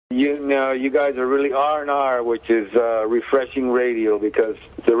You know, you guys are really R&R, which is refreshing radio, because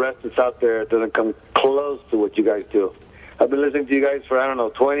the rest that's out there doesn't come close to what you guys do. I've been listening to you guys for, I don't know,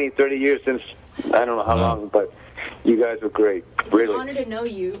 20, 30 years, since I don't know how long, but you guys are great. Really. It's an honor to know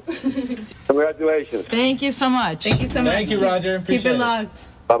you. Congratulations. Thank you so much. Thank you so much. Thank you, Roger. Appreciate Keep it locked.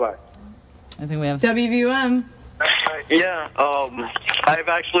 Bye-bye. I think we have WVUM. Yeah, I've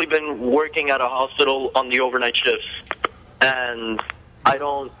actually been working at a hospital on the overnight shifts, and I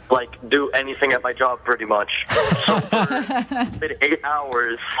don't, do anything at my job pretty much. So for 8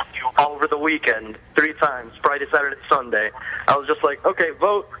 hours over the weekend, 3 times, Friday, Saturday, Sunday, I was just like, okay,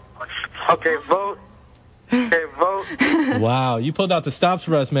 vote. Okay, vote. Okay, vote. Wow, you pulled out the stops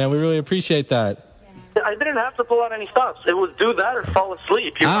for us, man. We really appreciate that. I didn't have to pull out any stops. It was do that or fall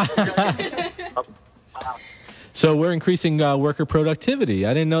asleep. So we're increasing worker productivity.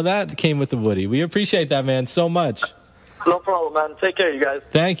 I didn't know that came with the Woodie. We appreciate that, man, so much. No problem, man. Take care, you guys.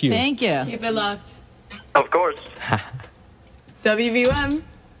 Thank you. Thank you. Keep it locked. Of course. WVUM.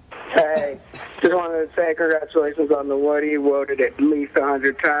 Hey, just wanted to say congratulations on the Woodie. Voted at least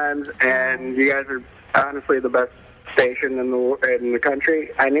 100 times, and you guys are honestly the best station in the country.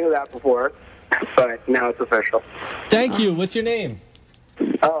 I knew that before, but now it's official. Thank you. What's your name?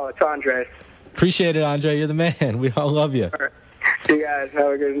 Oh, it's Andre. Appreciate it, Andre. You're the man. We all love you. All right. See you guys. Have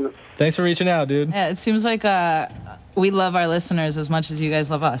a good one. Thanks for reaching out, dude. Yeah, it seems like we love our listeners as much as you guys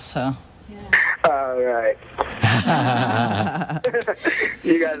love us, so. All right.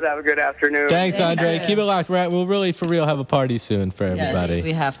 You guys have a good afternoon. Thanks, Andre. Keep it locked. We'll really, for real, have a party soon for everybody. Yes,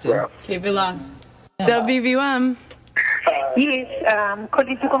 we have to. Keep it locked. WVUM. Yes,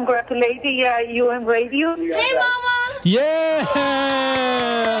 calling to congratulate the UM Radio. Hey, Mama! Yeah!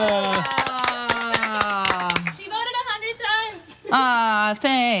 She voted 100 times. Ah,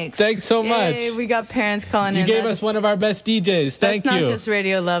 thanks. Thanks so much. Yay, we got parents calling in. You gave us one of our best DJs. Thank you. That's not just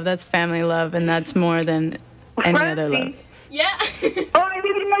radio love. That's family love, and that's more than any other love. Yeah. Oh, I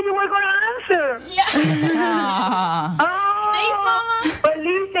didn't know you were going to answer. Yeah. Ah. Thanks, Mama. But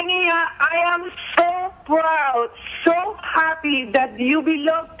listen, I am so proud, so happy that you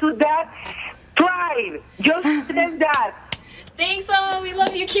belong to that tribe. Just say that. Thanks, Mama. We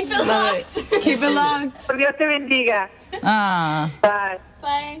love you. Keep it locked. Keep it locked. Dios te bendiga. Ah. Bye.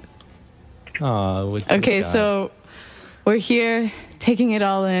 Bye. Oh, Okay, so we're here taking it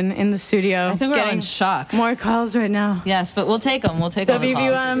all in the studio. I think we're all getting in shock. More calls right now. Yes, but we'll take them. We'll take all the calls.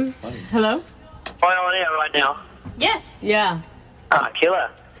 WVUM. Hello? Fine on air right now. Yes. Yeah. Killer.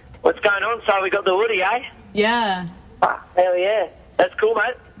 What's going on? So we got the Woodie, eh? Yeah. Hell yeah. That's cool,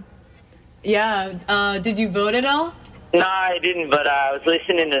 mate. Yeah. Did you vote at all? No, I didn't, but I was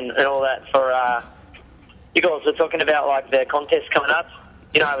listening and all that for, you guys were talking about, the contest coming up.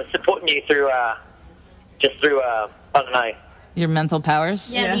 You know, I was supporting you through, I don't know. Your mental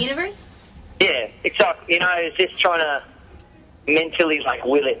powers? Yeah, the universe? Yeah, exactly. You know, I was just trying to mentally,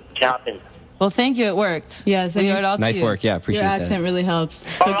 will it to happen. Well, thank you. It worked. Yes. We owe it all to Nice you. work. Yeah, appreciate Your that. accent really helps.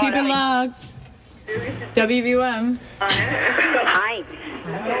 So keep it locked. WVUM. Hi.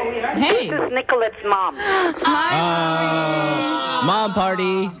 Hey. This is Nicolette's mom. Mom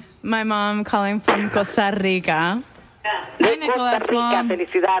party. My mom calling from Costa Rica. Hi, Nicolette's mom.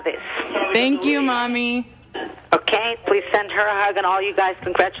 Felicidades. Thank you, Mommy. Okay, please send her a hug and all you guys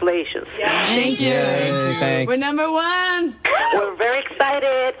congratulations. Thank you. Yay, thanks. We're number one. We're very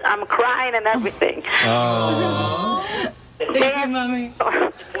excited. I'm crying and everything. Oh. Thank you, Mommy.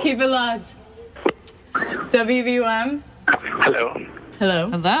 Keep it locked. WVUM. Hello. Hello.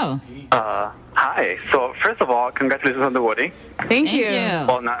 Hello. Hi. So, first of all, congratulations on the Woodie. Thank you.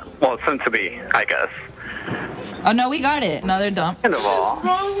 Well, soon to be, I guess. Oh, no, we got it. No, they're dumb. Second of all,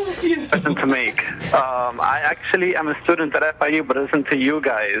 question to make. I actually am a student at FIU, but listen to you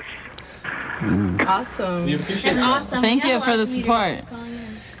guys. Awesome. That's awesome. Thank We you have a for lot the of leaders support. calling in.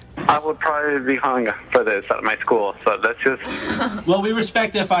 I would probably be hung for this at my school, so let's just... Well, we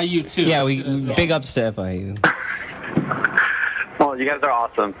respect FIU, too. Yeah, big ups to FIU. Well, you guys are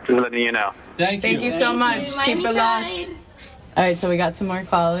awesome. Just letting you know. Thank you. Thank you so much. Miami Keep it Pride. locked. All right, so we got some more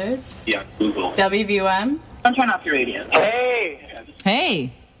callers. Yeah, Google. WVUM. Don't turn off your radio. Hey!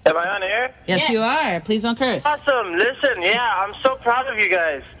 Hey. Am I on air? Yes, you are. Please don't curse. Awesome. Listen, yeah, I'm so proud of you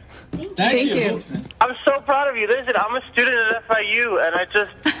guys. Thank you. I'm so proud of you. Listen, I'm a student at FIU, and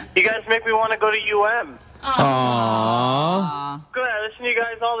you guys make me want to go to UM. Aww. Good. I listen to you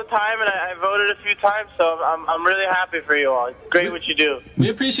guys all the time, and I voted a few times, so I'm really happy for you all. It's great what you do. We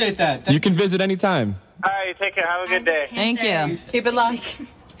appreciate that. You can visit anytime. All right, take care. Have a good day. Thank you. Keep it locked.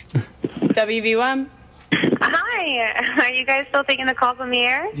 WVUM. Hi. Are you guys still taking the call from the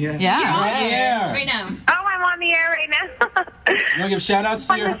air? Yeah. Yeah. Right now. Oh, I'm I'm on the air right now. You want to give shout outs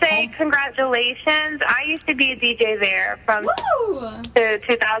to I your want to say home? congratulations. I used to be a DJ there from Woo! to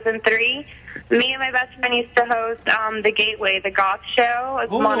 2003. Me and my best friend used to host the Gateway, the goth show. With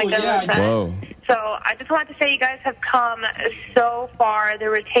Monica yeah, Lopez. Whoa. So I just wanted to say you guys have come so far. The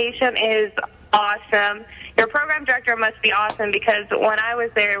rotation is awesome. Your program director must be awesome because when I was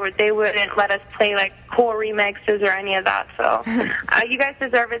there, they wouldn't let us play like cool remixes or any of that. So you guys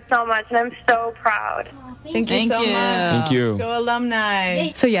deserve it so much, and I'm so proud. Thank you so much. Thank you. Go alumni.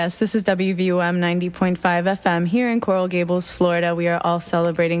 Yay. So yes, this is WVUM 90.5 FM here in Coral Gables, Florida. We are all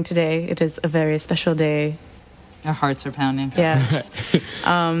celebrating today. It is a very special day. Our hearts are pounding. Yes.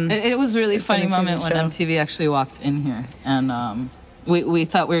 It was a really funny an moment when important show. MTV actually walked in here, and we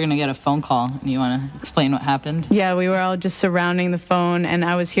thought we were gonna get a phone call. You want to explain what happened? Yeah, we were all just surrounding the phone, and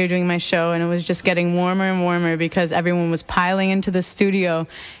I was here doing my show, and it was just getting warmer and warmer because everyone was piling into the studio,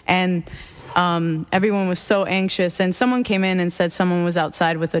 and everyone was so anxious. And someone came in and said someone was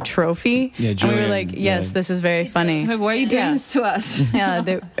outside with a trophy. Yeah, and we were Julian, like, yes, yeah. this is very funny. Like, why are you doing Yeah. this to us?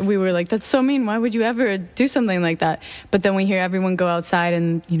 Yeah, we were like, that's so mean. Why would you ever do something like that? But then we hear everyone go outside,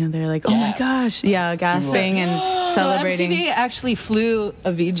 and they're like, oh my gosh, yeah, gasping and celebrating. So MTV actually flew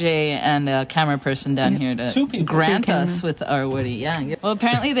a VJ and a camera person down here to Two people. grant Two us with our Woodie. Yeah. Well,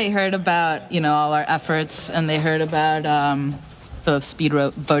 apparently they heard about all our efforts, and they heard about the speed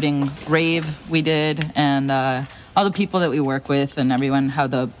voting rave we did, and all the people that we work with, and everyone, how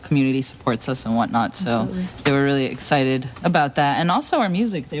the community supports us and whatnot. So they were really excited about that, and also our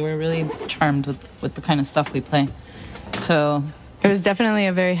music. They were really charmed with the kind of stuff we play. So It was definitely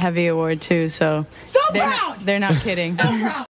a very heavy award too. So they're not kidding.